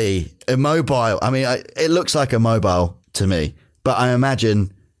Immobile. I mean, it looks like Immobile to me, but I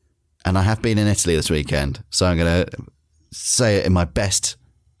imagine, and I have been in Italy this weekend, so I'm going to say it in my best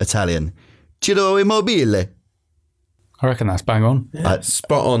Italian. Ciro Immobile. I reckon that's bang on.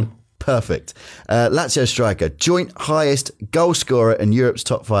 Spot on. Perfect. Lazio striker, joint highest goal scorer in Europe's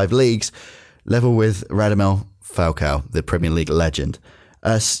top 5 leagues, level with Radamel Falcao, the Premier League legend.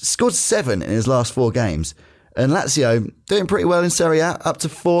 Scored 7 in his last 4 games. And Lazio doing pretty well in Serie A, up to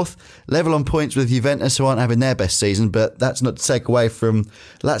 4th, level on points with Juventus, who aren't having their best season, but that's not to take away from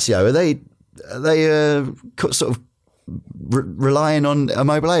Lazio. Are they sort of relying on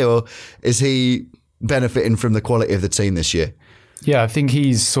Immobile, or is he benefiting from the quality of the team this year? Yeah, I think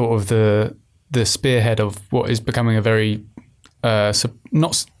he's sort of the spearhead of what is becoming a very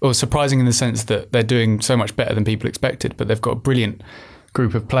surprising in the sense that they're doing so much better than people expected, but they've got a brilliant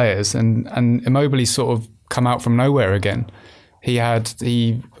group of players, and Immobile's sort of come out from nowhere again. He had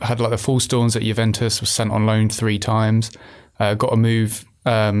like the full storms at Juventus, was sent on loan 3 times, got a move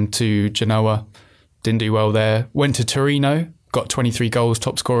to Genoa, didn't do well there. Went to Torino, got 23 goals,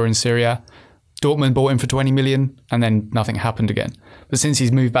 top scorer in Serie A. Dortmund bought him for 20 million, and then nothing happened again. But since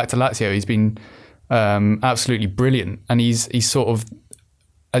he's moved back to Lazio, he's been absolutely brilliant, and he's sort of,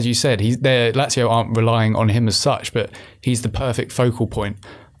 as you said, Lazio aren't relying on him as such, but he's the perfect focal point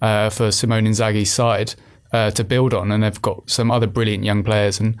for Simone Inzaghi's side to build on, and they've got some other brilliant young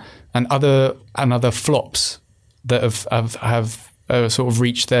players and other flops that have sort of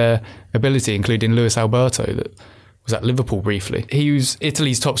reached their ability, including Luis Alberto, that was at Liverpool briefly. He was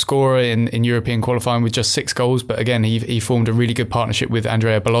Italy's top scorer in European qualifying with just 6 goals, but again, he formed a really good partnership with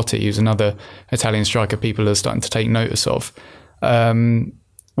Andrea Belotti, who's another Italian striker people are starting to take notice of. When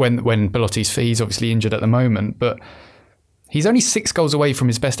he's obviously injured at the moment, but he's only 6 goals away from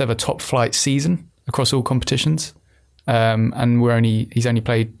his best ever top flight season across all competitions, and he's only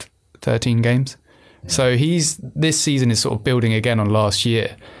played 13 games. So this season is sort of building again on last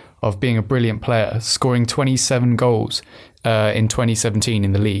year of being a brilliant player, scoring 27 goals in 2017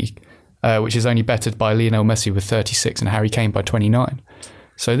 in the league, which is only bettered by Lionel Messi with 36 and Harry Kane by 29.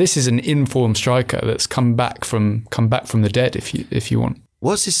 So this is an informed striker that's come back from the dead, if you want.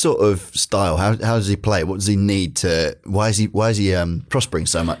 What's his sort of style? How does he play? What does he need to? Why is he prospering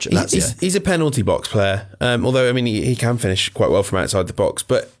so much at Lazio? He's a penalty box player. Although I mean he can finish quite well from outside the box,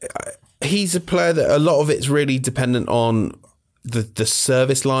 but he's a player that a lot of it's really dependent on the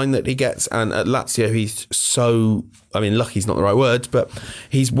service line that he gets. And at Lazio, he's so, I mean, lucky's not the right word, but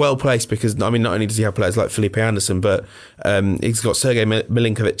he's well placed because, I mean, not only does he have players like Felipe Anderson, but he's got Sergej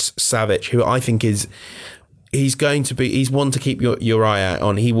Milinkovic-Savic, who I think he's one to keep your eye out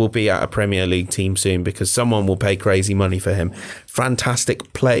on. He will be at a Premier League team soon because someone will pay crazy money for him.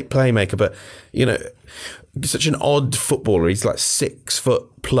 Fantastic playmaker, but, you know, such an odd footballer. He's like 6 foot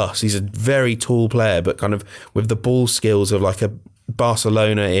plus. He's a very tall player, but kind of with the ball skills of like a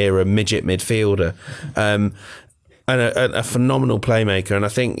Barcelona era midget midfielder, and a phenomenal playmaker. And I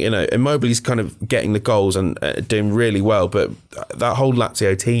think, you know, Immobile's kind of getting the goals and doing really well, but that whole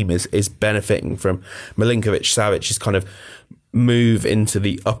Lazio team is benefiting from Milinkovic-Savic's kind of move into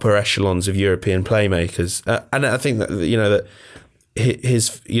the upper echelons of European playmakers. And I think that, you know, that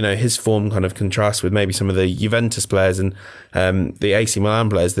his form kind of contrasts with maybe some of the Juventus players and the AC Milan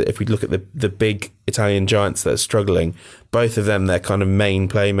players, that if we look at the big Italian giants that are struggling, both of them, their kind of main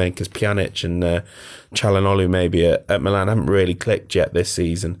playmakers, Pjanic and Çalhanoğlu maybe at Milan, haven't really clicked yet this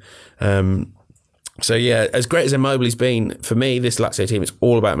season. So yeah, as great as Immobile's been, for me, this Lazio team, it's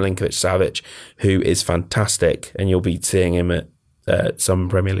all about Milinkovic-Savic, who is fantastic, and you'll be seeing him at some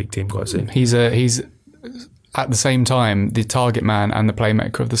Premier League team quite soon. He's at the same time the target man and the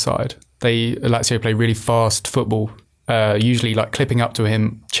playmaker of the side. Lazio play really fast football, usually like clipping up to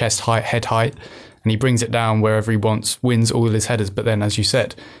him, chest height, head height, and he brings it down wherever he wants, wins all of his headers. But then, as you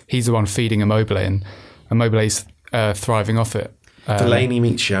said, he's the one feeding Immobile, and Immobile's thriving off it. Fellaini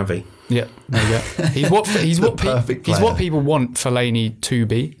meets Xavi. Yeah, there you go. He's what people want Fellaini to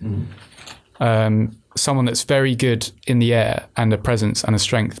be. Someone that's very good in the air and a presence and a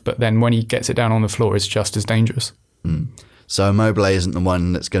strength, but then when he gets it down on the floor, it's just as dangerous. So Immobile isn't the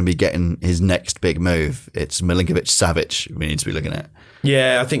one that's going to be getting his next big move. It's Milinkovic-Savic we need to be looking at.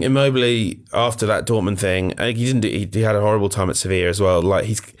 Yeah, I think Immobile, after that Dortmont thing, he had a horrible time at Sevilla as well. Like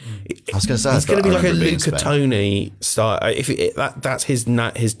he's going to be like a Luca Toni style. That's his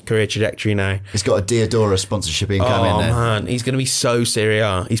career trajectory now. He's got a Diodora sponsorship incoming. Oh there. Man, he's going to be so Serie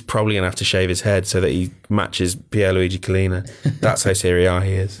A. He's probably going to have to shave his head so that he matches Pierluigi Collina. That's how Serie A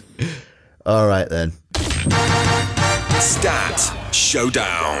he is. All right then. Stat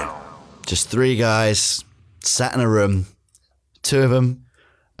Showdown. Just 3 guys sat in a room. 2 of them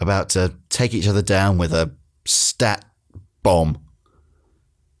about to take each other down with a stat bomb.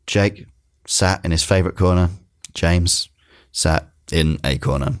 Jake sat in his favourite corner. James sat in a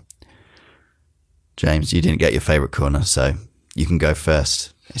corner. James, you didn't get your favourite corner, so you can go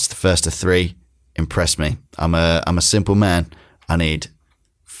first. It's the first of 3. Impress me. I'm a simple man. I need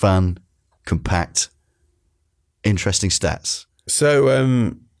fun, compact, interesting stats. So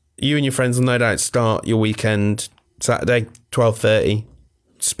you and your friends will no doubt start your weekend Saturday, 12:30,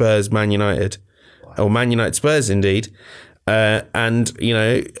 Spurs, Man United. Or Man United Spurs, indeed. And, you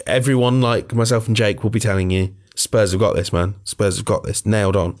know, everyone like myself and Jake will be telling you, Spurs have got this, man. Spurs have got this,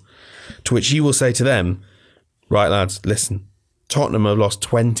 nailed on. To which you will say to them, right, lads, listen, Tottenham have lost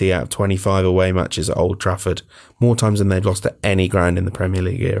 20 out of 25 away matches at Old Trafford, more times than they've lost at any ground in the Premier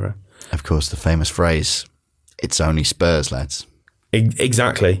League era. Of course, the famous phrase, it's only Spurs, lads.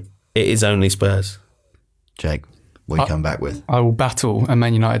 Exactly. It is only Spurs. Jake, what do you come back with? I will battle a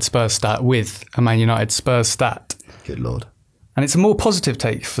Man United Spurs stat with a Man United Spurs stat. Good Lord. And it's a more positive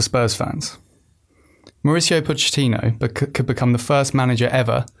take for Spurs fans. Mauricio Pochettino could become the first manager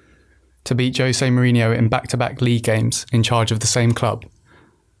ever to beat Jose Mourinho in back-to-back league games in charge of the same club.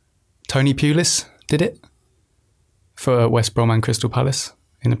 Tony Pulis did it for West Brom and Crystal Palace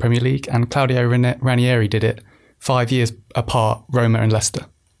in the Premier League, and Claudio Ranieri did it 5 years apart, Roma and Leicester.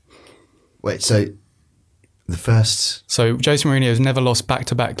 Wait, so the first... So Jose Mourinho has never lost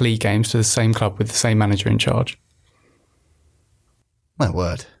back-to-back league games to the same club with the same manager in charge. My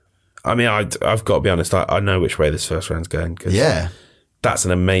word. I mean, I've got to be honest, I know which way this first round's going. Yeah. That's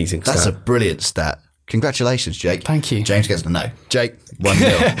an amazing stat. That's a brilliant stat. Congratulations, Jake. Thank you. James gets the no. Jake,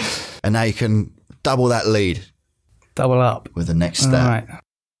 1-0. And now you can double that lead. Double up. With the next stat. All right.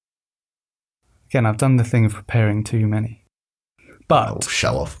 Again, I've done the thing of preparing too many. But...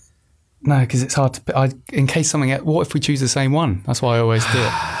 show off. No, because it's hard to... in case something... What if we choose the same one? That's why I always do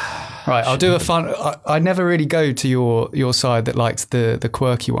it. Right, I'll do a fun. I never really go to your side that likes the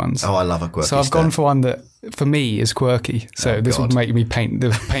quirky ones. Oh, I love a quirky. So I've gone for one that for me is quirky. So this will make me paint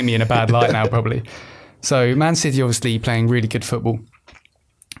me in a bad light now probably. So Man City obviously playing really good football.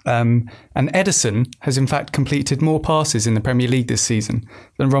 And Ederson has in fact completed more passes in the Premier League this season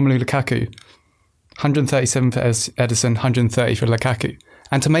than Romelu Lukaku. 137 for Ederson, 130 for Lukaku.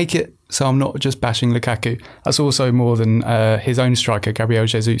 And to make it so I'm not just bashing Lukaku, that's also more than his own striker, Gabriel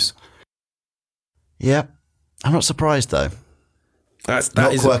Jesus. Yeah, I'm not surprised though. That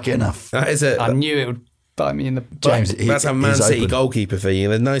not is quirky enough. That is I knew it would bite me in the James, that's a Man he's City open. goalkeeper for you.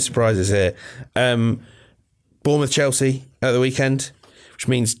 There's no surprises here. Bournemouth Chelsea at the weekend, which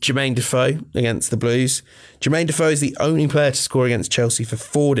means Jermaine Defoe against the Blues. Jermaine Defoe is the only player to score against Chelsea for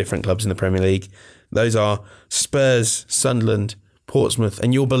 4 different clubs in the Premier League. Those are Spurs, Sunderland, Portsmouth,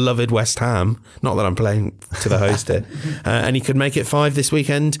 and your beloved West Ham. Not that I'm playing to the host here. And he could make it 5 this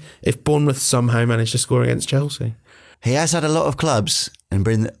weekend if Bournemouth somehow managed to score against Chelsea. He has had a lot of clubs,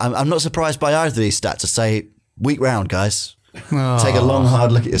 and I'm not surprised by either of these stats. To say week round, guys. Take a long,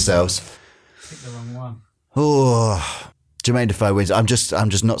 hard look at yourselves. Picked the wrong one. Oh, Jermaine Defoe wins. I'm just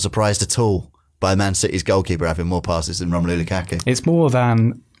not surprised at all by Man City's goalkeeper having more passes than Romelu Lukaku. It's more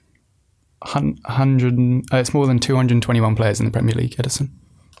than 100. It's more than 221 players in the Premier League, Ederson,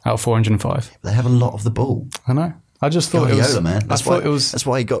 out of 405. They have a lot of the ball. I know. I just thought it was. Guardiola, man. That's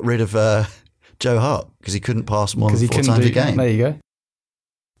why he got rid of Joe Hart, because he couldn't pass more than 4 times a game. There you go.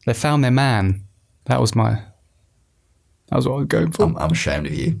 They found their man. That was what I was going for. I'm ashamed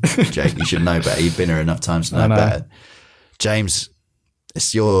of you, Jake. You should know better. You've been here enough times to know better. James,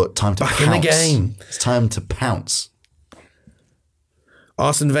 it's your time to Back pounce. in the game. It's time to pounce.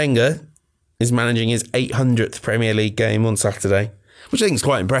 Arsene Wenger is managing his 800th Premier League game on Saturday, which I think is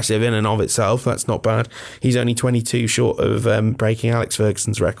quite impressive in and of itself. That's not bad. He's only 22 short of breaking Alex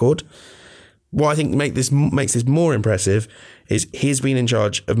Ferguson's record. What I think makes this more impressive is he's been in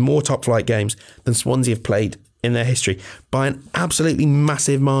charge of more top-flight games than Swansea have played in their history. By an absolutely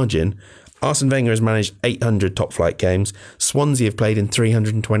massive margin, Arsene Wenger has managed 800 top-flight games. Swansea have played in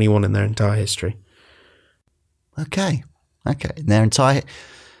 321 in their entire history. Okay. In their entire...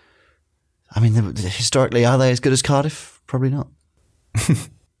 I mean, historically, are they as good as Cardiff? Probably not.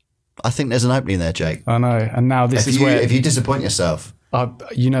 I think there's an opening there, Jake. I know. And now if you disappoint yourself...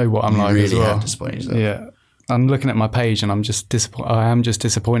 you know what I'm like really as well. have disappointed yourself. Yeah. I'm looking at my page and I'm just disappointed. I am just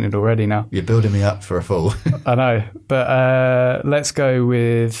disappointed already now. You're building me up for a fall. I know. But let's go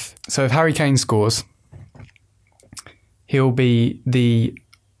with... So if Harry Kane scores, he'll be the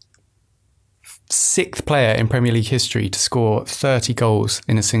 6th player in Premier League history to score 30 goals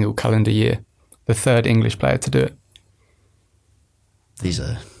in a single calendar year. The 3rd English player to do it. These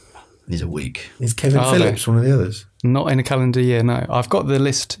are weak. Is Kevin Phillips one of the others? Not in a calendar year, no. I've got the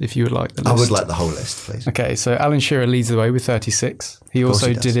list if you would like the list. I would like the whole list, please. Okay, so Alan Shearer leads the way with 36. He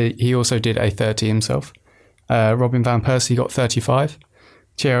also did a 30 himself. Robin van Persie got 35.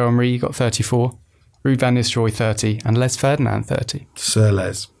 Thierry Henry got 34. Ruud van Nistelrooy 30, and Les Ferdinand 30. Sir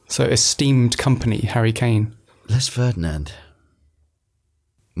Les. So esteemed company, Harry Kane. Les Ferdinand.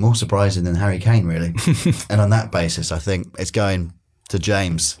 More surprising than Harry Kane, really. And on that basis, I think it's going to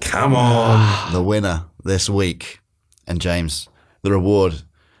James. Come on. The winner this week. And James, the reward,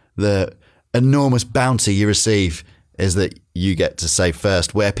 the enormous bounty you receive is that you get to say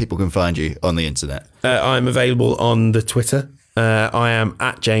first where people can find you on the internet. I'm available on the Twitter. I am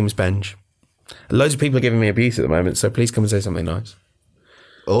at James Benge. Loads of people are giving me abuse at the moment, so please come and say something nice.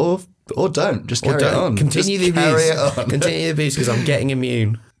 Or don't. Just carry it on. Continue the abuse. Carry it on. Continue the abuse because I'm getting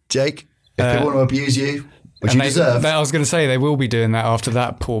immune. Jake, if people want to abuse you, which you deserve. I was going to say they will be doing that after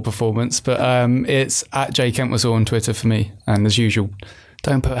that poor performance, but it's at Jake Entwistle on Twitter for me. And as usual,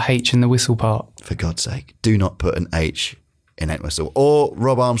 don't put a H in the whistle part. For God's sake, do not put an H in Entwistle. Or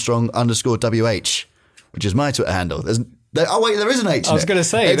Rob Armstrong _WH, which is my Twitter handle. There is an H in I was going to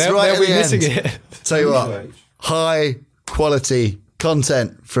say, they'll be missing it. Tell you what, high quality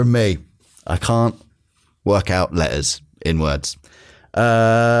content from me. I can't work out letters in words.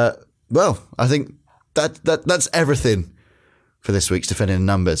 Well, I think that's everything for this week's Defending the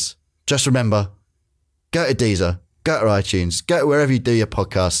Numbers. Just remember, go to Deezer, go to iTunes, go to wherever you do your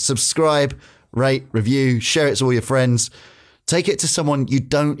podcast, subscribe, rate, review, share it to all your friends. Take it to someone you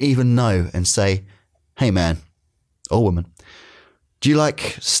don't even know and say, hey man, or woman, do you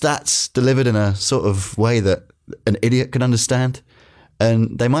like stats delivered in a sort of way that an idiot can understand?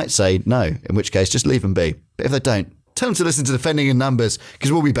 And they might say no, in which case just leave them be. But if they don't, tell them to listen to Defending in Numbers,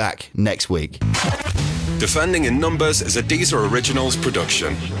 because we'll be back next week. Defending in Numbers is a Deezer Originals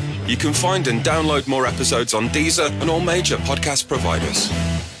production. You can find and download more episodes on Deezer and all major podcast providers.